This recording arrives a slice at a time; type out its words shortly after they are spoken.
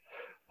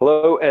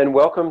Hello and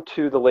welcome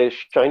to the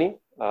latest Shiny.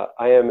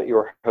 I am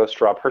your host,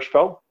 Rob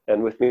Hirschfeld,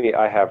 and with me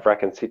I have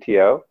RackN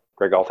CTO,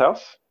 Greg Althaus.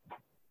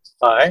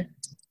 Hi.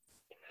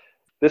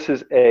 This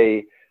is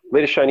a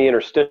latest Shiny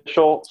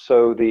interstitial,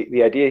 so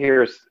the idea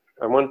here is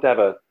I wanted to have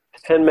a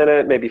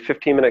 10-minute, maybe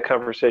 15-minute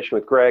conversation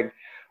with Greg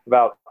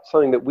about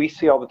something that we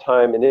see all the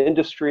time in the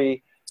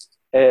industry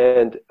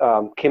and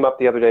came up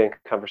the other day in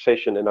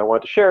conversation, and I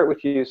wanted to share it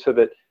with you so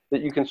that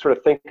you can sort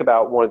of think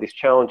about one of these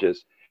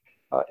challenges.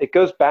 It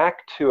goes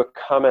back to a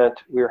comment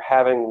we were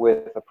having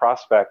with a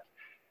prospect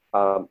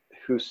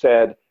who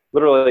said,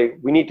 literally,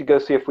 we need to go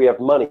see if we have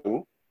money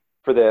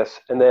for this,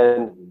 and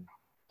then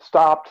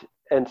stopped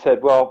and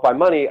said, well, by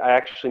money, I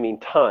actually mean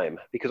time,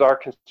 because our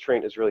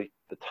constraint is really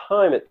the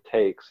time it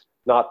takes,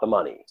 not the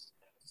money,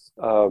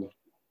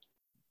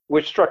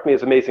 which struck me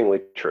as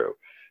amazingly true.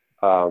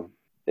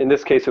 In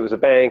this case, it was a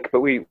bank,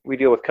 but we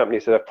deal with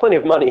companies that have plenty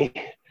of money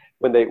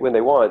when they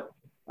want.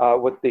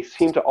 What they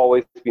seem to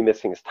always be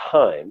missing is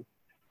time.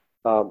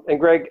 And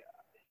Greg,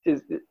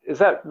 is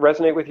that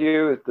resonate with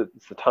you? Is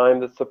the time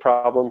that's the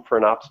problem for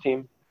an ops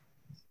team?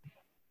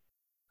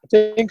 I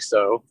think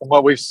so. From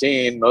what we've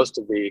seen, most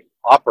of the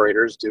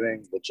operators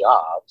doing the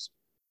jobs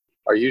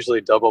are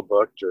usually double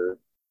booked or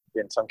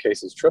in some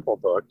cases triple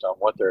booked on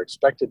what they're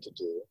expected to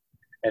do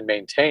and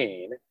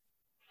maintain.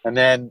 And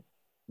then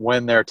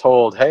when they're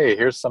told, hey,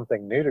 here's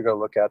something new to go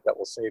look at that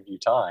will save you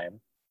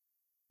time,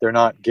 they're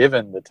not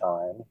given the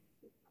time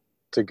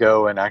to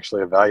go and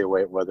actually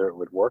evaluate whether it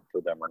would work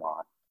for them or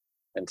not.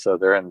 And so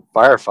they're in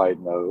firefight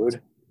mode,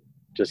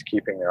 just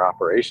keeping their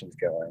operations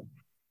going,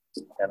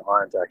 and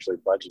aren't actually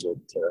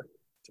budgeted to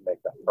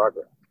make that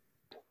progress.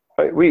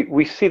 Right.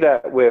 We see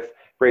that with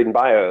RAID and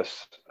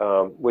BIOS,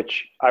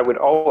 which I've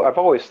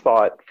always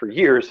thought for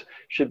years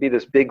should be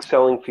this big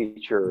selling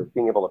feature,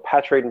 being able to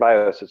patch RAID and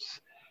BIOS.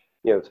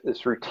 It's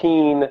this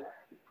routine,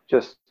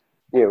 just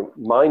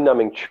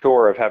mind-numbing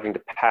chore of having to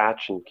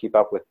patch and keep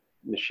up with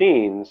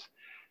machines.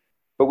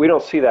 But we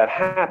don't see that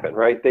happen,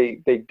 right?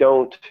 They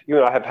don't. You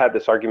and I have had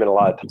this argument a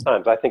lot of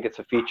times. I think it's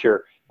a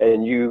feature,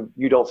 and you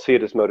don't see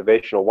it as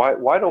motivational.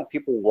 Why don't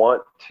people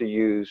want to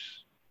use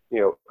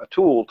a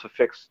tool to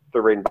fix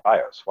the RAID and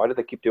BIOS? Why do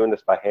they keep doing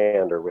this by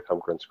hand or with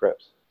homegrown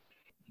scripts?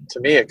 To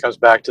me, it comes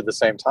back to the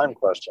same time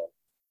question.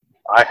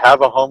 I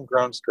have a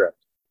homegrown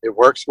script. It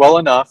works well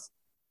enough.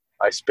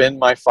 I spend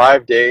my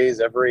 5 days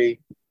every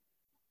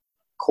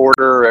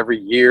quarter, every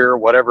year,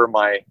 whatever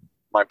my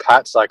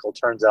patch cycle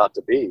turns out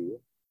to be.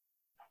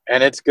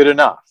 And it's good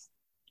enough.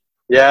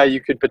 Yeah,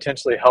 you could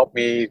potentially help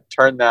me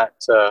turn that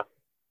to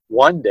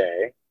 1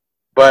 day,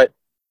 but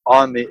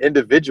on the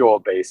individual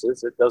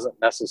basis, it doesn't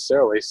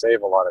necessarily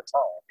save a lot of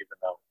time, even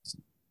though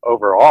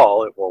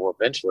overall it will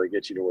eventually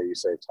get you to where you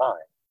save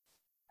time.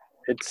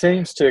 It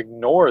seems to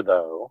ignore,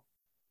 though,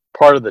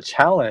 part of the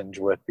challenge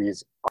with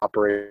these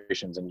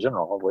operations in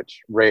general,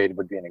 which RAID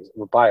would be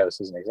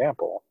BIOS is an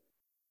example,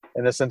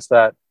 in the sense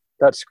that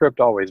that script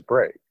always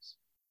breaks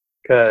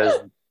because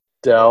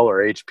Dell or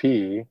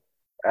HP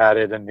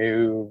added a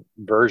new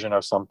version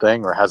of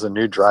something or has a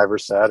new driver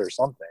set or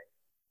something.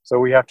 So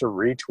we have to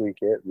retweak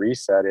it,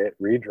 reset it,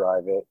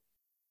 redrive it,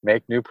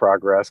 make new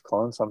progress,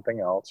 clone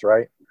something else,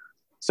 right?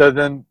 So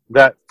then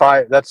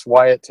that's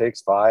why it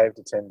takes 5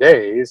 to 10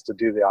 days to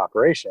do the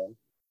operation,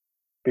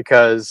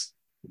 because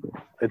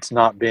it's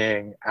not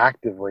being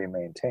actively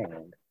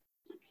maintained.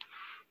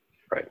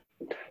 Right.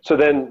 So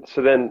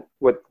then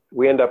what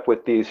we end up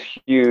with these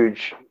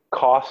huge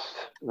cost,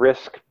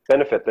 risk,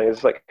 benefit things.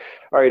 It's like,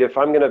 all right, if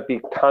I'm going to be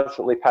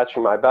constantly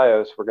patching my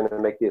BIOS, we're going to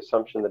make the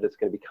assumption that it's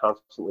going to be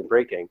constantly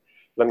breaking.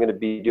 And I'm going to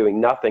be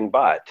doing nothing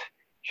but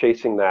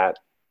chasing my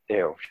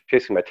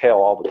tail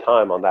all the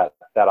time on that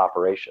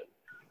operation,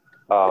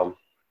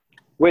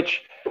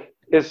 which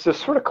is the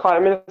sort of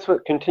that's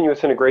what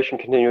continuous integration,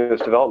 continuous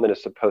development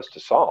is supposed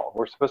to solve.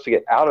 We're supposed to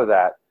get out of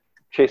that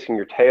chasing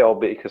your tail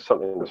because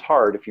something is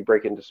hard. If you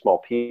break it into small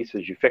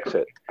pieces, you fix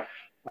it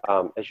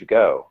as you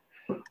go.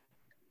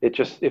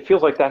 It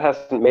feels like that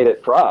hasn't made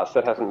it for us.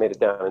 That hasn't made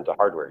it down into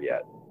hardware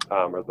yet,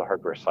 or the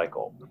hardware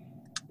cycle.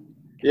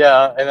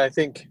 Yeah, and I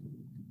think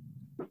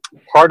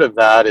part of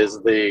that is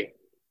the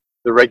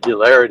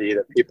regularity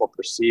that people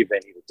perceive they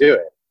need to do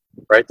it.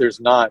 Right? There's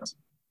not,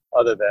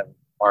 other than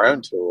our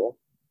own tool,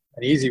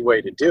 an easy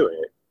way to do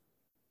it.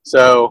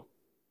 So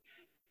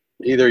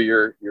either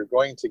you're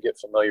going to get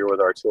familiar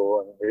with our tool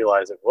and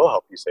realize it will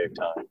help you save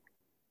time,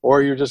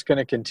 or you're just going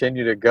to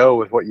continue to go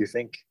with what you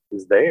think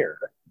is there.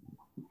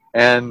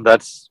 And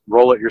that's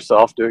roll it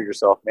yourself, do it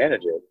yourself,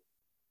 manage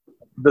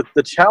it.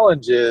 The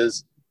challenge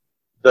is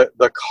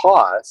the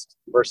cost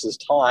versus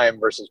time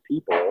versus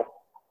people,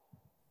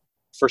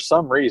 for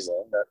some reason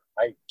that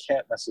I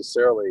can't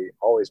necessarily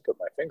always put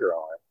my finger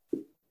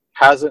on,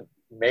 hasn't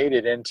made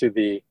it into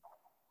the,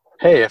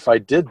 hey, if I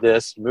did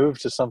this, move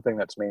to something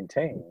that's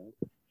maintained,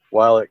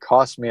 while it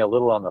costs me a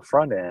little on the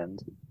front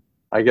end,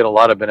 I get a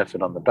lot of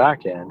benefit on the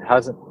back end,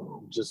 hasn't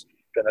just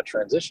been a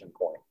transition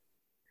point.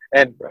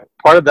 And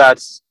part of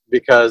that's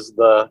because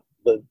the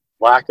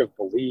lack of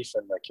belief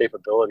in the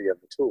capability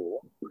of the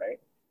tool, right?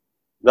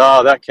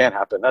 No, that can't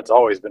happen. That's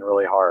always been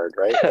really hard,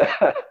 right?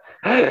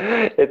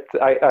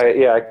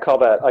 I call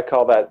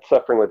that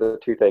suffering with a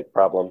toothache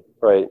problem,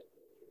 right?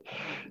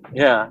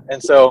 Yeah.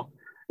 And so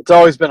it's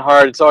always been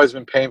hard. It's always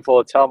been painful.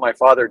 It's how my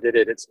father did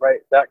it. It's right,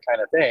 that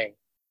kind of thing.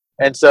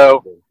 And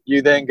so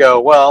you then go,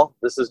 well,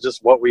 this is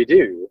just what we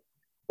do.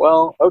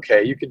 Well,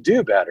 okay, you could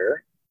do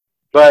better,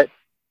 but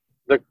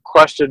the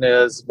question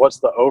is, what's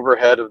the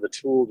overhead of the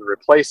tool to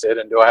replace it,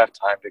 and do I have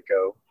time to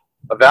go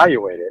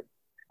evaluate it?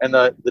 And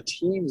the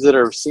teams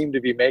that seem to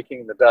be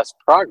making the best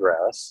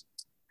progress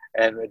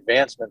and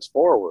advancements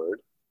forward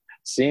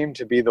seem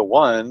to be the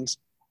ones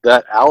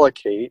that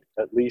allocate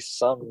at least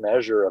some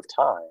measure of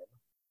time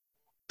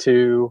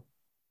to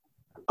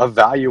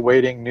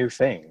evaluating new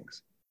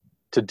things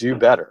to do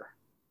better,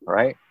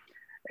 right?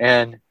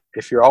 And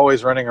if you're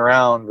always running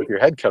around with your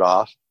head cut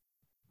off,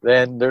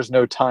 then there's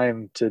no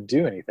time to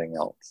do anything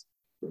else.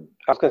 I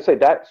was going to say,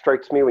 that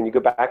strikes me when you go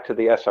back to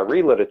the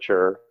SRE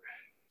literature,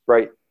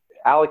 right?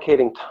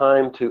 Allocating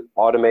time to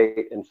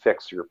automate and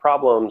fix your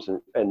problems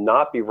and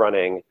not be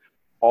running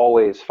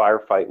always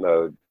firefight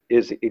mode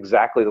is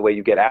exactly the way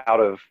you get out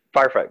of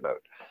firefight mode,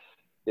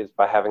 is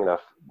by having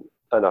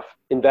enough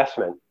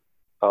investment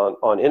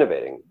on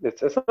innovating.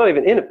 It's not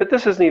even but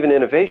this isn't even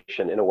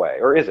innovation in a way,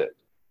 or is it?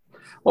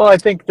 Well, I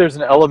think there's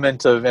an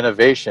element of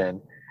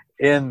innovation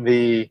in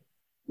the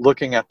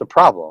looking at the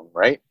problem,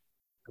 right?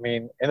 I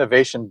mean,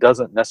 innovation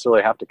doesn't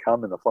necessarily have to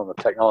come in the form of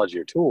technology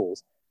or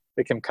tools.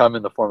 It can come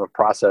in the form of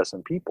process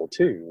and people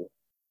too,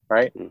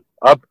 right?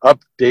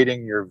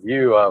 Updating your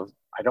view of,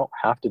 I don't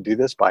have to do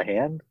this by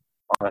hand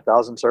on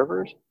 1,000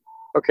 servers.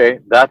 Okay,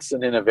 that's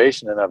an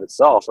innovation in of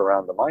itself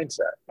around the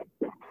mindset.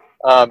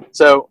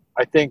 So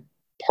I think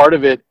part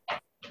of it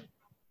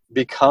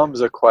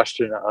becomes a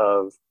question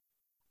of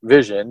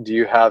vision. Do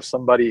you have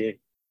somebody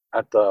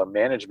at the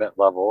management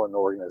level in the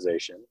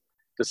organization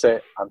to say,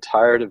 I'm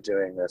tired of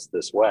doing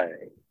this way.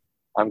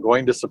 I'm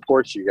going to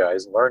support you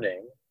guys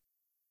learning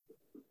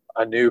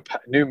a new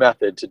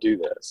method to do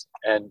this.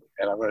 And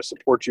I'm going to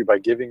support you by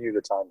giving you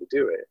the time to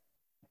do it.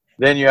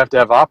 Then you have to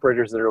have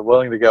operators that are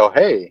willing to go,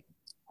 hey,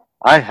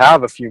 I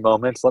have a few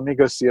moments. Let me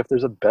go see if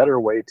there's a better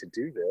way to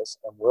do this.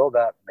 And will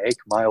that make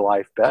my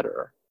life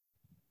better?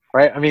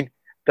 Right? I mean,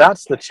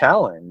 that's the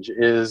challenge,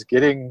 is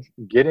getting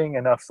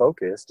enough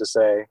focus to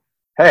say,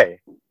 hey,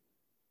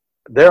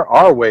 there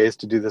are ways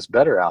to do this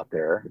better out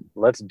there.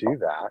 Let's do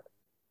that.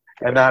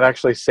 And that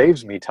actually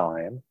saves me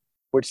time,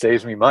 which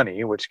saves me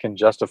money, which can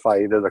justify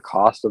either the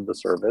cost of the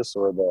service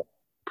or the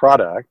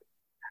product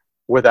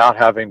without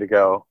having to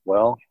go,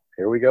 well,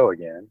 here we go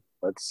again.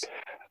 Let's.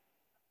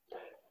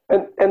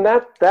 And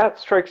that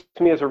strikes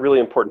me as a really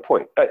important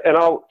point. And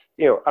I'm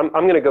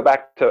going to go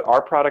back to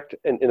our product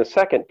in a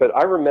second, but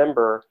I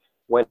remember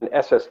when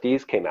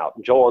SSDs came out,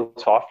 Joel on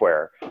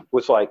Software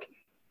was like,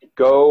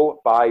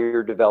 go buy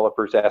your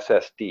developers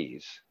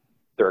SSDs.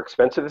 They're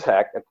expensive as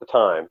heck at the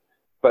time,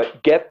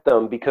 but get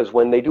them, because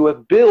when they do a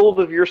build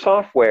of your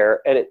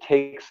software and it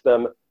takes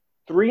them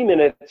 3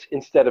 minutes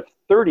instead of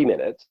 30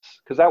 minutes,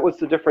 because that was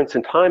the difference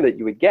in time that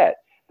you would get,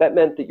 that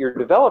meant that your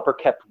developer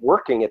kept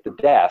working at the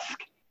desk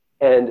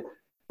and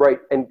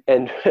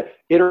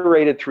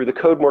iterated through the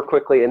code more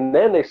quickly, and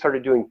then they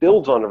started doing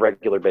builds on a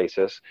regular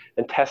basis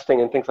and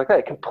testing and things like that.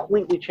 It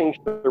completely changed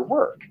their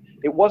work.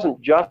 It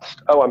wasn't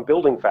just, oh, I'm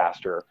building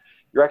faster.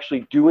 You're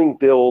actually doing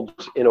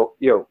builds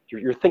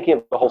you're thinking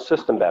of the whole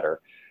system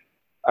better.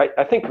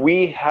 I think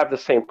we have the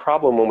same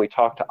problem when we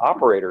talk to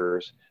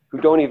operators who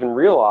don't even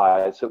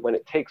realize that when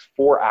it takes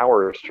 4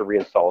 hours to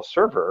reinstall a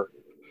server,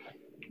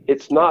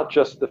 it's not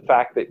just the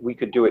fact that we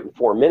could do it in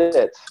 4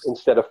 minutes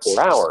instead of 4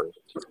 hours.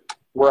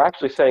 We're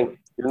actually saying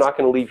you're not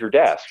going to leave your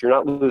desk. You're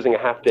not losing a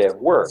half day of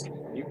work.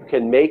 You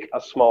can make a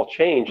small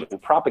change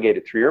and propagate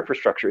it through your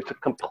infrastructure. It's a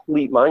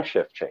complete mind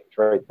shift change,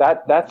 right?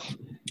 That's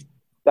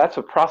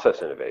a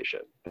process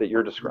innovation that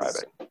you're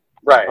describing.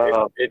 Right.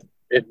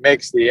 It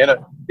makes the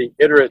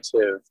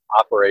iterative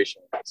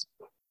operations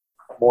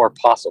more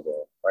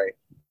possible, right?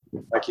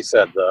 Like you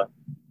said,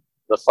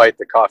 the fight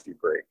the coffee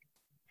break.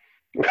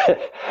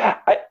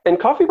 And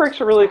coffee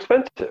breaks are really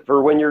expensive,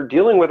 or when you're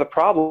dealing with a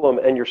problem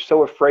and you're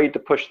so afraid to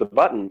push the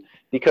button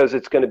because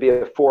it's going to be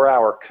a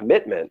 4-hour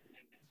commitment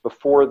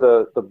before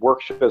the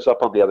work shows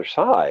up on the other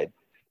side.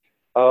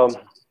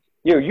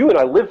 You and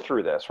I lived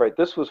through this, right?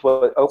 This was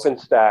what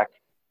OpenStack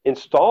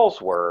installs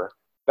were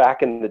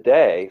back in the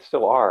day,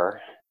 still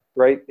are,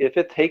 right? If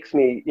it takes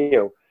me,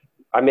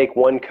 I make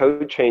one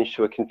code change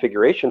to a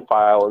configuration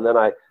file and then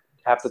I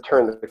have to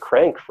turn the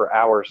crank for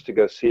hours to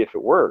go see if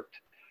it worked.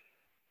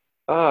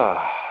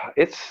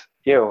 It's,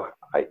 I'm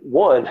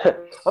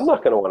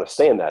not going to want to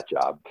stay in that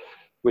job,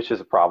 which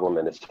is a problem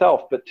in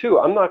itself. But two,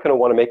 I'm not going to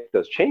want to make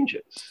those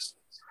changes.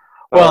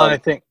 Well, and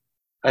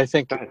I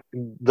think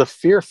the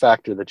fear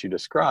factor that you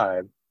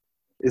described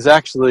is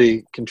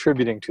actually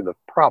contributing to the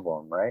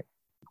problem, right?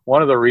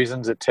 One of the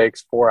reasons it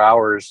takes 4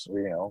 hours,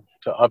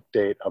 to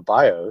update a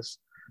BIOS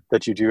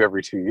that you do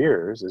every 2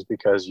 years is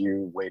because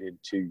you waited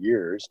 2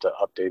 years to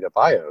update a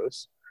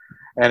BIOS,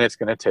 and it's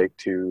going to take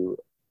 2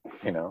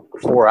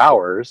 4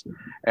 hours,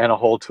 and a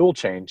whole tool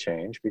chain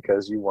change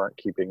because you weren't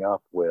keeping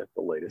up with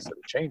the latest set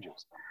of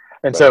changes.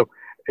 And so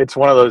it's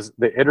one of those,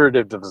 the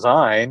iterative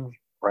design,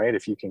 right?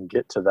 If you can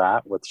get to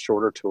that with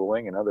shorter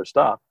tooling and other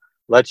stuff,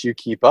 lets you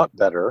keep up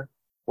better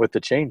with the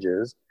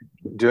changes,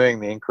 doing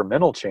the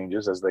incremental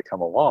changes as they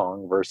come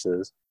along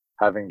versus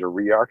having to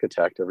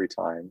re-architect every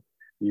time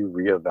you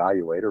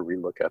reevaluate or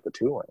relook at the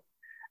tooling.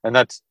 And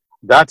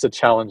that's a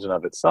challenge in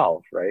of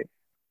itself, right?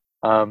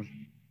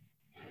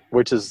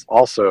 Which has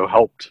also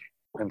helped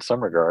in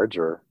some regards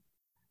or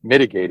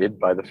mitigated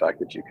by the fact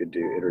that you could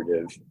do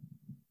iterative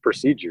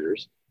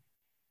procedures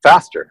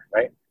faster,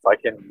 right? If I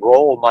can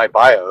roll my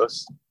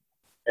BIOS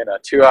in a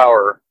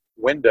 2-hour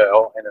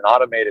window in an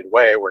automated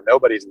way where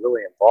nobody's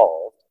really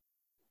involved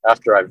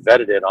after I've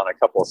vetted it on a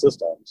couple of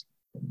systems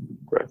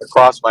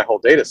across my whole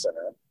data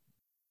center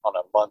on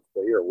a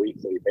monthly or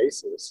weekly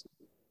basis,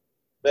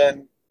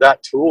 then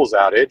that tools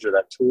outage or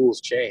that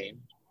tools change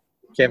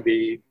can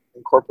be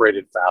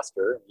incorporated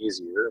faster and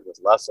easier with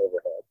less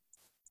overhead,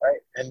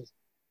 right? And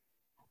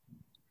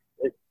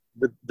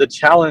the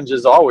challenge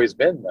has always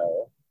been,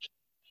 though,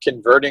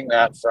 converting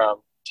that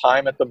from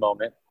time at the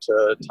moment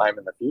to time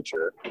in the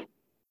future.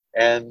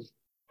 And,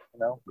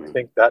 I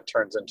think that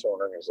turns into an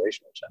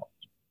organizational challenge.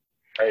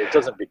 Right? It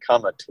doesn't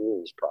become a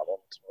tools problem,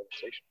 it's an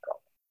organization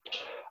problem.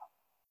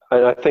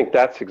 And I think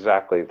that's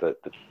exactly the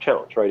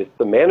challenge, right? If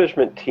the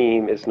management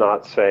team is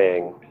not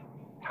saying,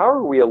 how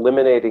are we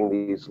eliminating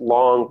these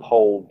long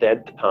pole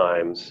dead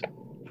times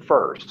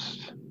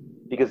first?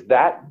 Because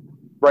that,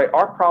 right,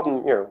 our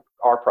problem,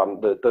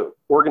 the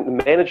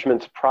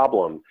management's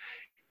problem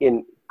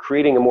in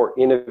creating a more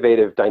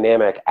innovative,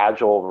 dynamic,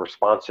 agile,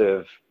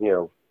 responsive,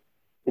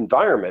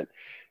 environment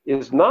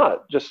is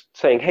not just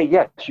saying, hey,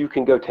 yes, you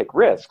can go take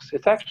risks.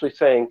 It's actually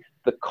saying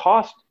the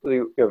cost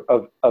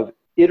of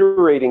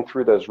iterating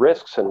through those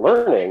risks and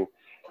learning,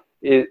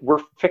 we're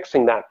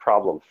fixing that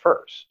problem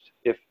first.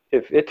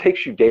 If it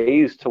takes you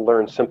days to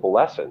learn simple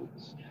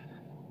lessons,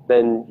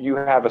 then you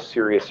have a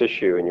serious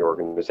issue in your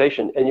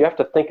organization, and you have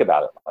to think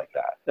about it like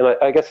that. And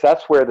I guess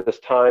that's where this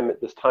time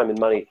and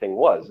money thing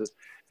was. Is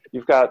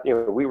you've got,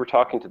 we were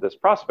talking to this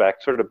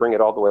prospect, sort of bring it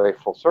all the way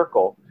full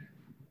circle,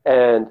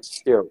 and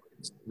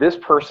this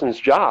person's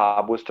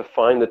job was to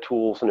find the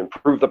tools and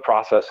improve the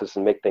processes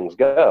and make things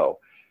go.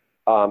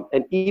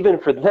 And even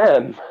for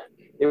them,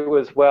 it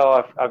was,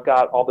 well, I've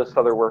got all this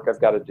other work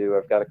I've got to do.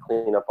 I've got to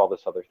clean up all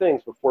this other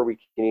things before we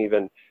can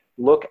even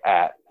look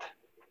at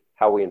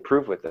how we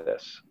improve with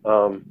this.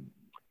 And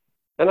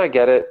I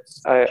get it.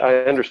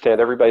 I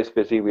understand everybody's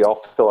busy. We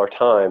all fill our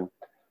time.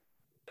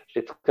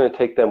 It's going to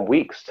take them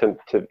weeks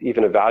to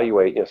even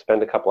evaluate,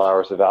 spend a couple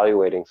hours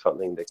evaluating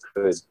something that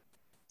could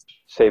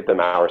save them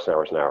hours and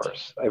hours and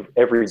hours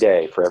every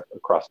day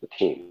across the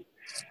team.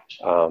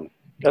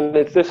 And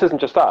this isn't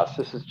just us.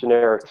 This is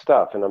generic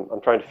stuff, and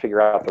I'm trying to figure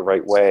out the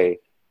right way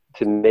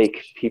to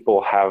make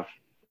people have,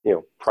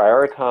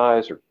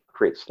 prioritize or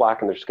create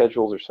slack in their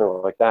schedules or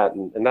something like that.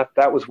 And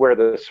that was where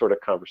this sort of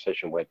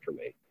conversation went for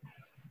me,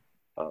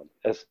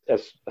 as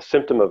a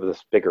symptom of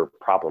this bigger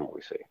problem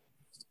we see.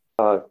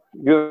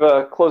 You have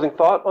a closing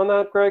thought on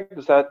that, Greg?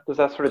 Does that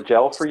sort of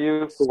gel for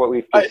you for what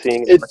we've been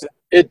seeing?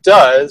 It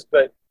does,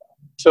 but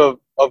to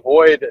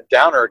avoid a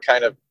downer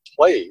kind of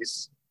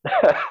place,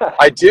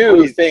 I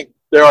do think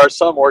there are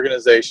some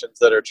organizations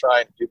that are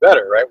trying to do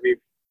better, right?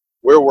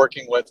 We're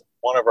working with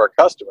one of our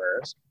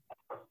customers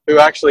who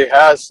actually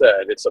has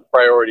said it's a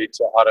priority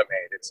to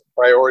automate. It's a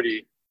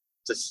priority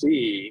to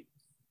see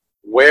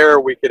where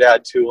we could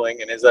add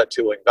tooling and is that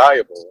tooling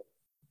valuable.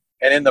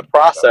 And in the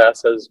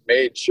process has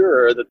made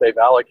sure that they've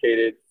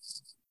allocated,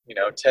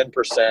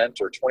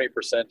 10% or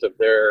 20% of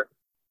their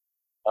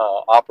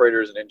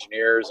operators and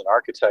engineers and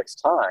architects'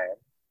 time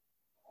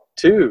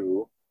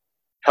to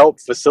help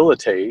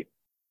facilitate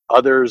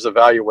others'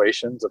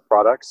 evaluations of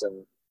products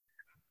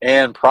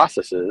and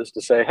processes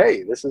to say,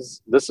 hey, this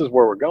is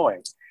where we're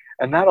going.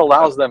 And that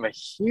allows them a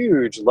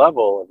huge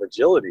level of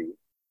agility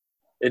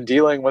in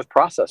dealing with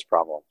process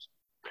problems.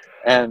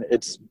 And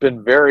it's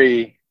been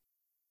very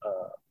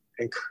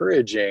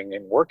encouraging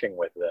in working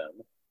with them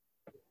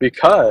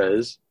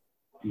because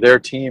their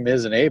team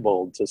is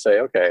enabled to say,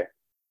 okay,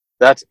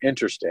 that's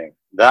interesting.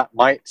 That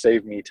might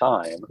save me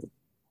time.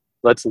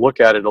 Let's look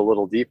at it a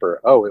little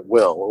deeper. Oh, it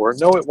will, or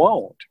no, it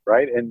won't,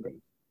 right? And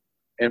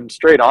in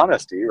straight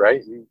honesty,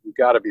 right? You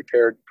got to be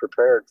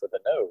prepared for the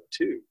no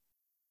too.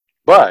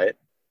 But,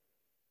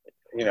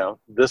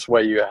 this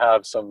way you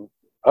have some,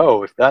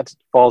 if that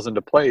falls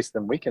into place,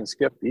 then we can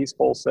skip these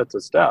whole sets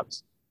of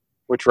steps,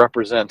 which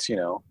represents,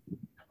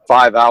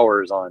 5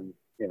 hours on,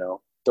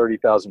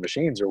 30,000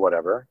 machines or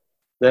whatever,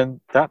 then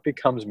that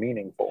becomes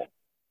meaningful.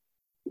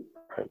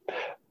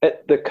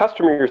 Right. The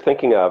customer you're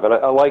thinking of, and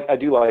I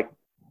do like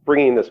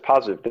bringing this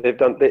positive.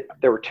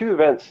 There were two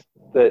events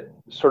that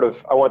sort of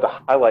I wanted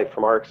to highlight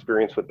from our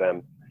experience with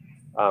them,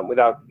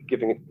 without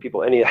giving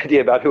people any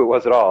idea about who it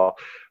was at all.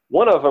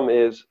 One of them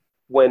is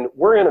when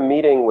we're in a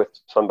meeting with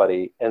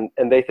somebody and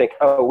they think,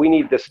 oh, we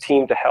need this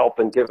team to help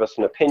and give us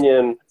an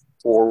opinion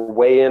or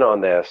weigh in on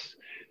this.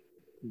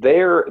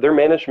 their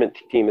management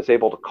team is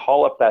able to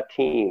call up that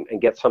team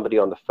and get somebody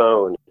on the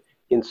phone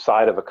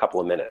inside of a couple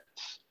of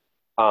minutes.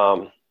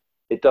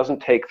 It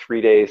doesn't take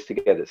 3 days to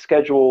get it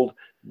scheduled.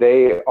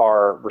 They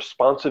are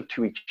responsive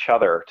to each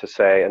other to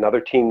say,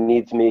 another team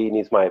needs me,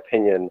 needs my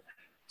opinion.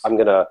 I'm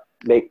going to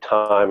make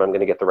time. I'm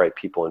going to get the right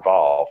people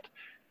involved.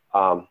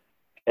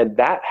 And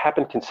that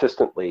happened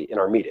consistently in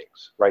our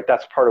meetings, right?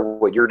 That's part of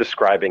what you're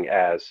describing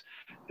as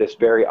this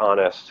very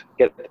honest,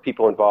 get the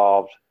people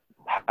involved,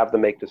 have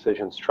them make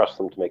decisions, trust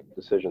them to make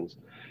decisions.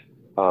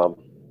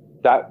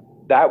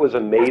 That was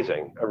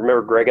amazing. I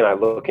remember Greg and I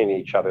looking at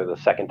each other the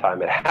second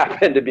time it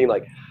happened and being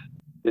like,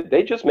 did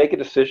they just make a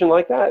decision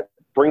like that?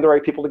 Bring the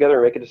right people together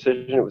and make a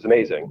decision? It was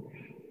amazing.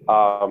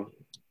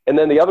 And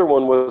then the other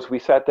one was we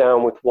sat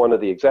down with one of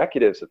the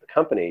executives at the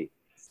company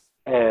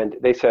and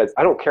they said,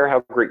 I don't care how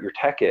great your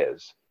tech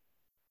is.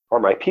 Are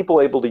my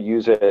people able to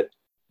use it?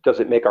 Does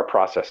it make our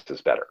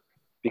processes better?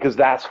 Because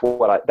that's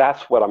what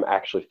I'm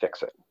actually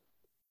fixing.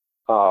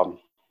 And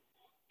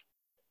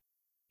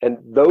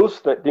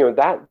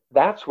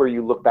that's where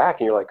you look back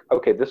and you're like,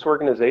 okay, this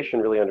organization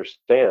really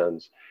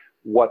understands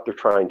what they're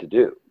trying to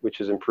do,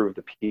 which is improve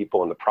the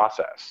people and the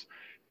process,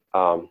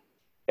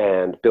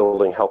 and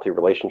building healthy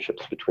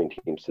relationships between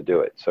teams to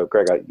do it. So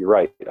Greg, you're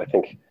right. I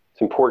think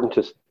it's important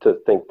to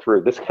think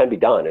through. This can be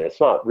done, and it's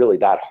not really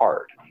that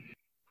hard.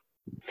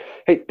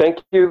 Hey,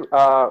 thank you.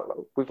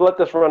 We've let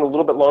this run a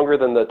little bit longer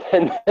than the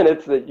 10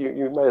 minutes that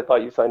you might have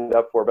thought you signed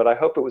up for, but I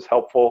hope it was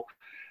helpful.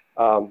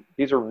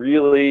 These are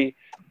really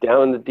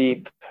down in the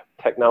deep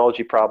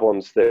technology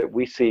problems that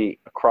we see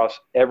across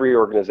every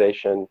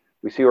organization.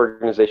 We see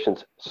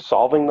organizations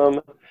solving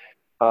them,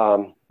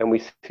 and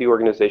we see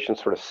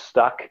organizations sort of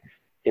stuck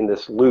in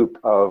this loop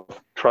of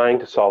trying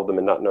to solve them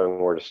and not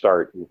knowing where to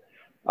start. And,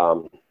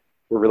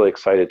 we're really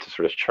excited to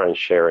sort of try and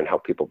share and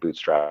help people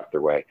bootstrap their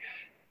way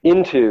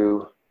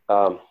into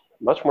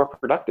much more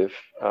productive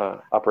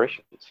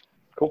operations.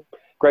 Cool.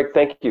 Greg,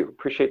 thank you.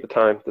 Appreciate the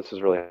time. This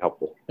is really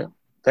helpful. Yeah,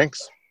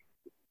 thanks.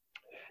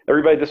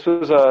 Everybody, this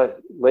was a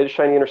latest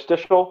shiny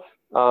interstitial.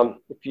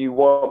 If you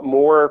want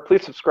more,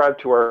 please subscribe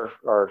to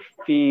our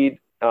feed.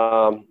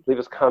 Leave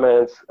us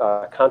comments.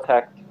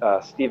 Contact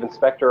Steve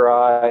Inspector or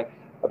I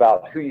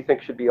about who you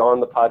think should be on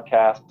the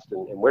podcast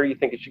and where you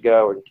think it should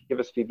go, and give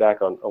us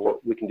feedback on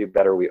what we can do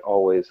better. We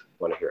always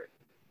want to hear it.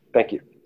 Thank you.